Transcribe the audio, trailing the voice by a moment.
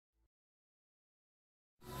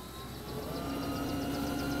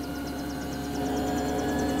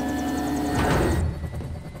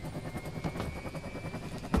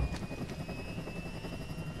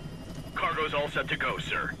is all set to go,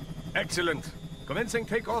 sir. Excellent. Commencing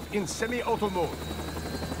takeoff in semi-auto mode.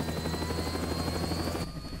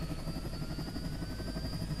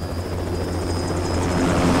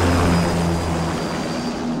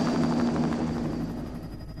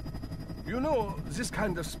 You know, this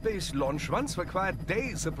kind of space launch once required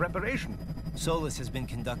days of preparation. Solus has been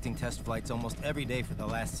conducting test flights almost every day for the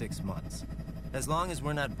last 6 months. As long as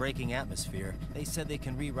we're not breaking atmosphere, they said they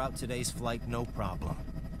can reroute today's flight no problem.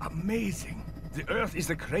 Amazing. The Earth is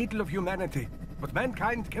the cradle of humanity, but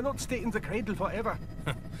mankind cannot stay in the cradle forever.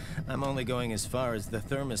 I'm only going as far as the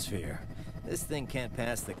thermosphere. This thing can't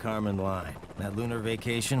pass the Kármán line. That lunar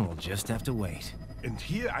vacation will just have to wait. And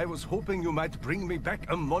here I was hoping you might bring me back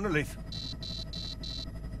a monolith.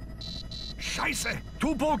 Scheiße!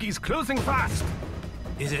 2 bogies closing fast!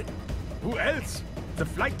 Is it? Who else? The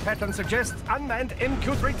flight pattern suggests unmanned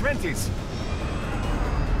MQ-320s.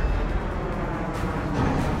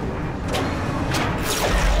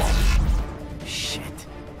 Shit.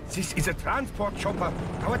 This is a transport chopper.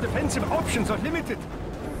 Our defensive options are limited.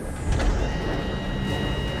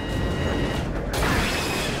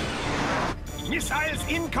 Missiles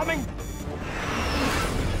incoming!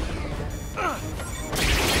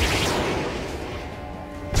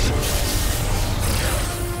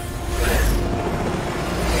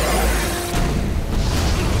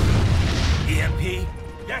 EMP?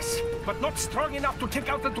 Yes, but not strong enough to take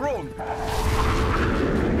out the drone.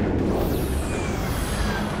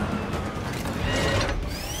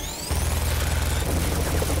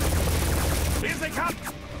 Here they come!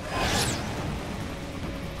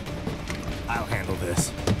 I'll handle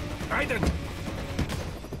this. Raiden!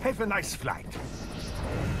 Have a nice flight.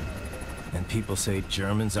 And people say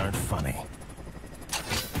Germans aren't funny.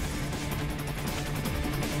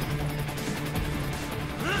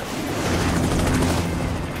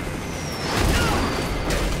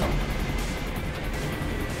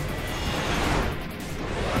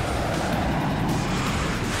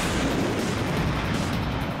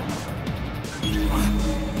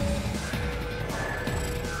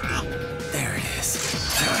 There it is.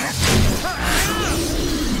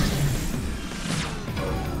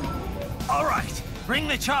 All right, bring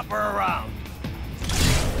the chopper around.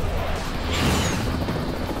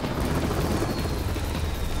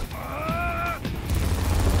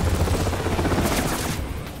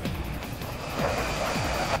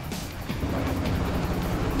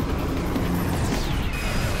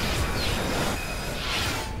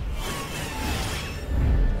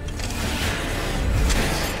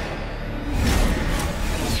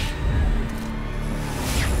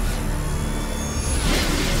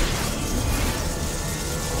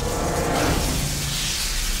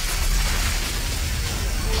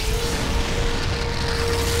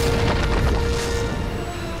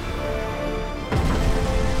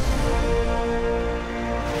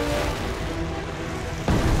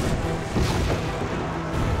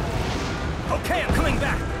 Okay, I'm coming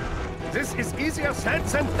back. This is easier said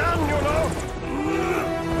than done, you know.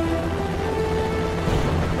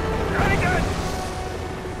 Very good.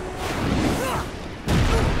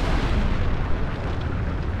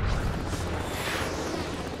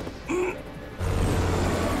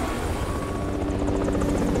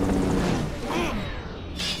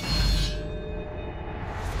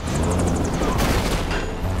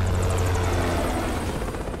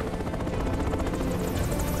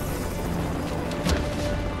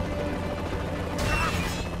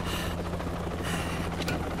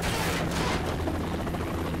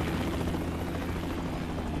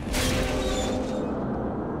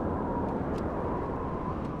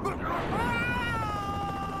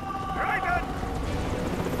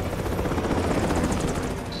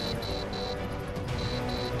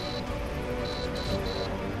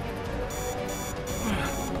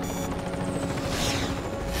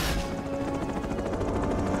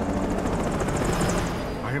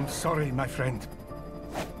 I am sorry, my friend.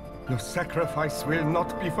 Your sacrifice will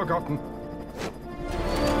not be forgotten.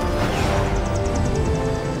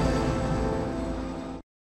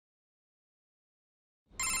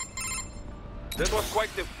 That was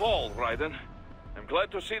quite the fall, Raiden. I'm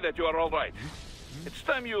glad to see that you are all right. It's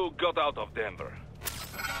time you got out of Denver.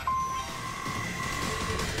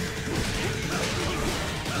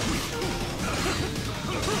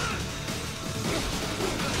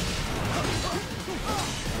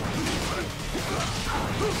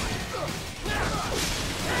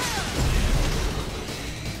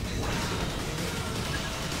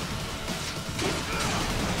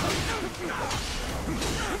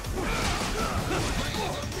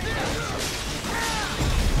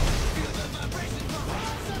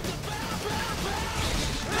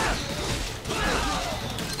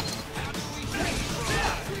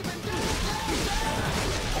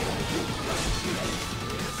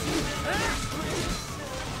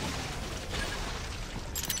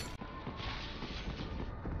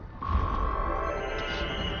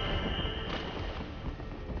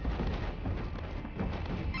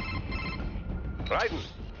 Raiden,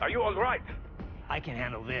 are you all right? I can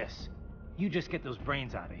handle this. You just get those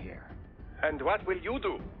brains out of here. And what will you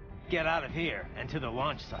do? Get out of here and to the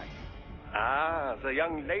launch site. Ah, the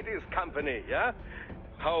young ladies' company, yeah?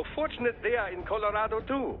 How fortunate they are in Colorado,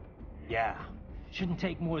 too. Yeah. Shouldn't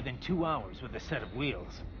take more than 2 hours with a set of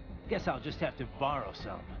wheels. Guess I'll just have to borrow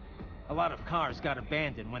some. A lot of cars got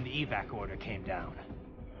abandoned when the evac order came down.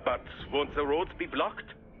 But won't the roads be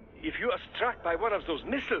blocked? If you are struck by one of those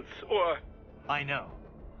missiles, or... I know.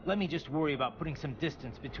 Let me just worry about putting some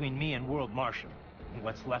distance between me and World Marshal, and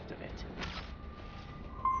what's left of it.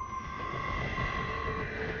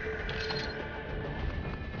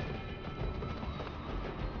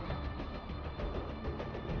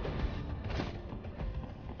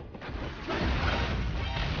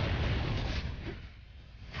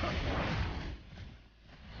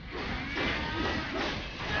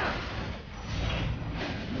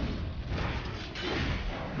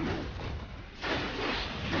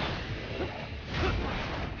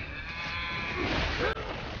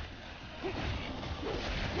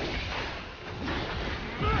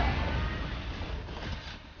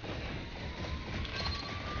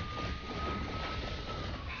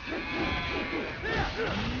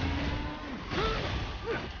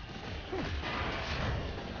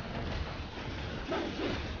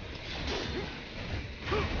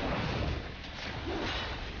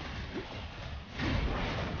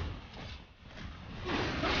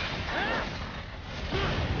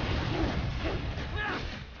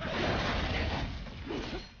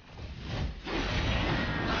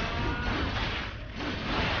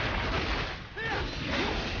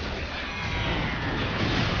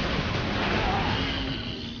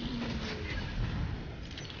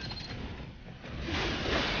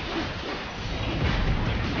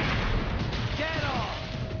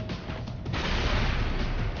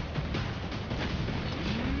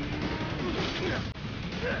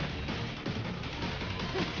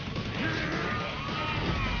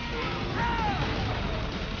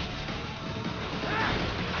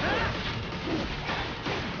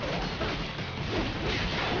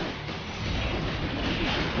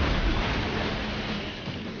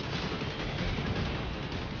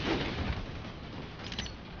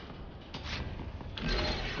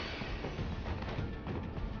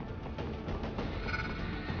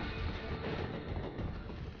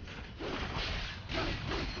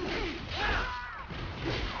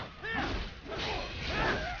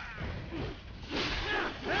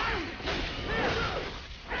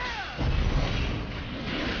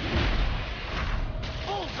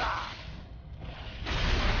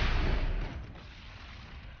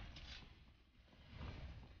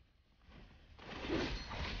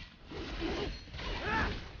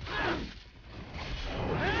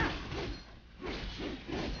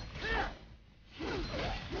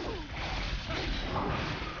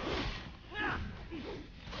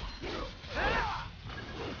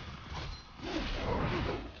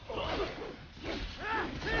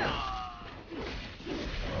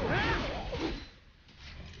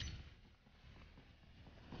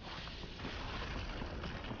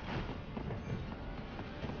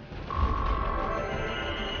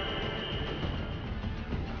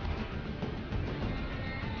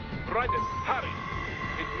 Raiden, hurry.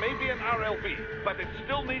 It may be an RLB, but it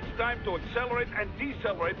still needs time to accelerate and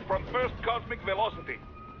decelerate from Earth cosmic velocity.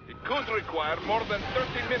 It could require more than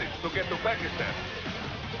 30 minutes to get to Pakistan.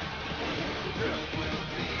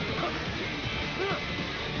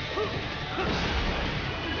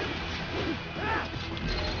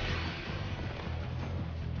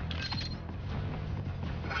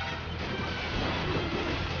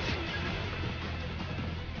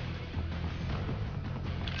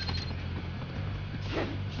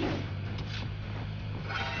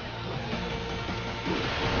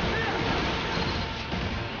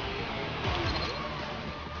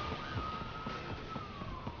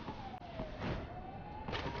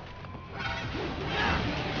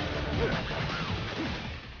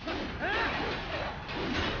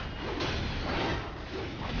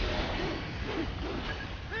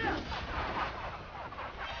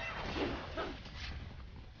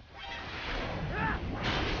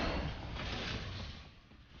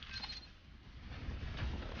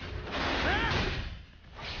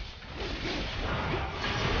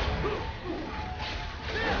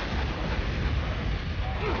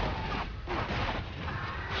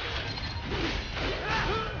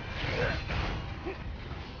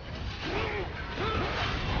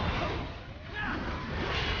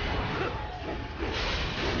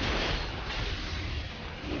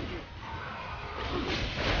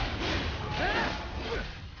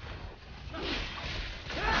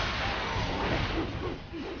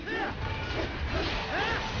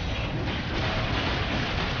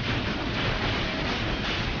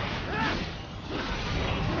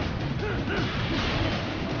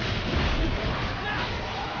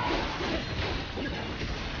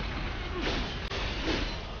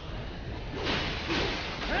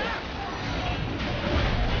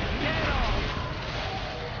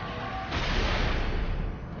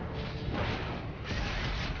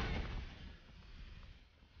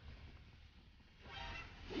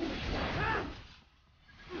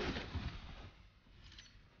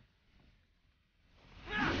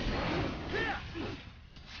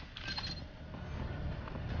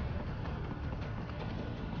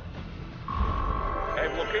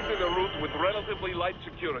 located a route with relatively light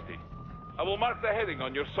security. I will mark the heading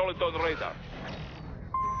on your Soliton radar.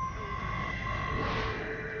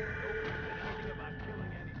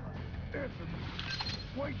 Answer me.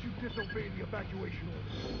 Why'd you disobey the evacuation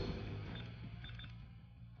order?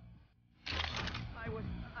 I was...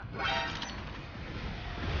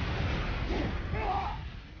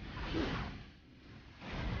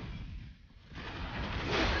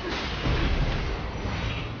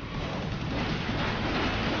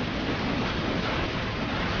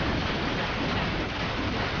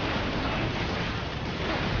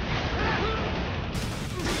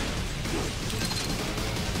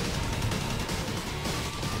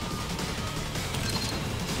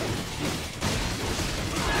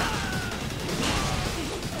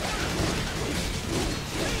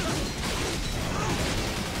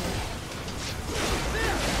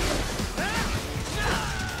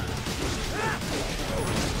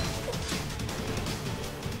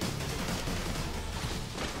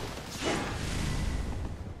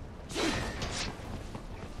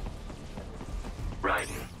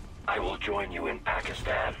 I will join you in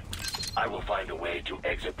Pakistan. I will find a way to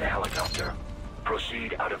exit the helicopter.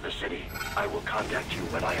 Proceed out of the city. I will contact you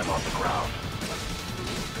when I am on the ground.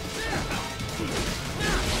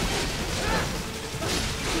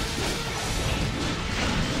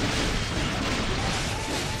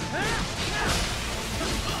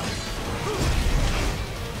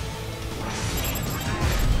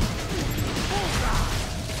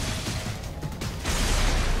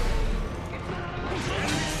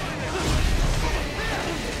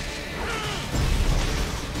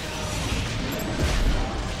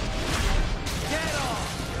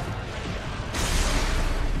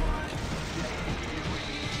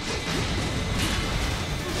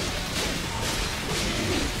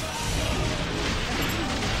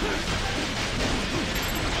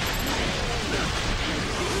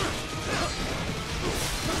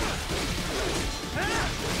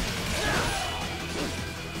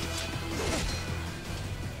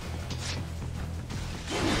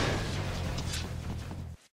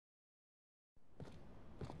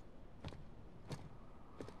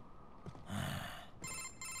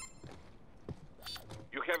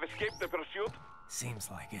 Have escaped the pursuit? Seems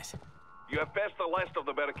like it. You have passed the last of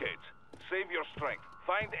the barricades. Save your strength.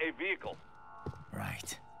 Find a vehicle.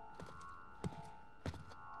 Right.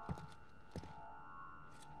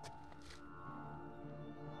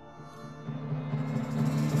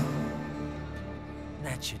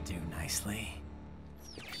 That should do nicely.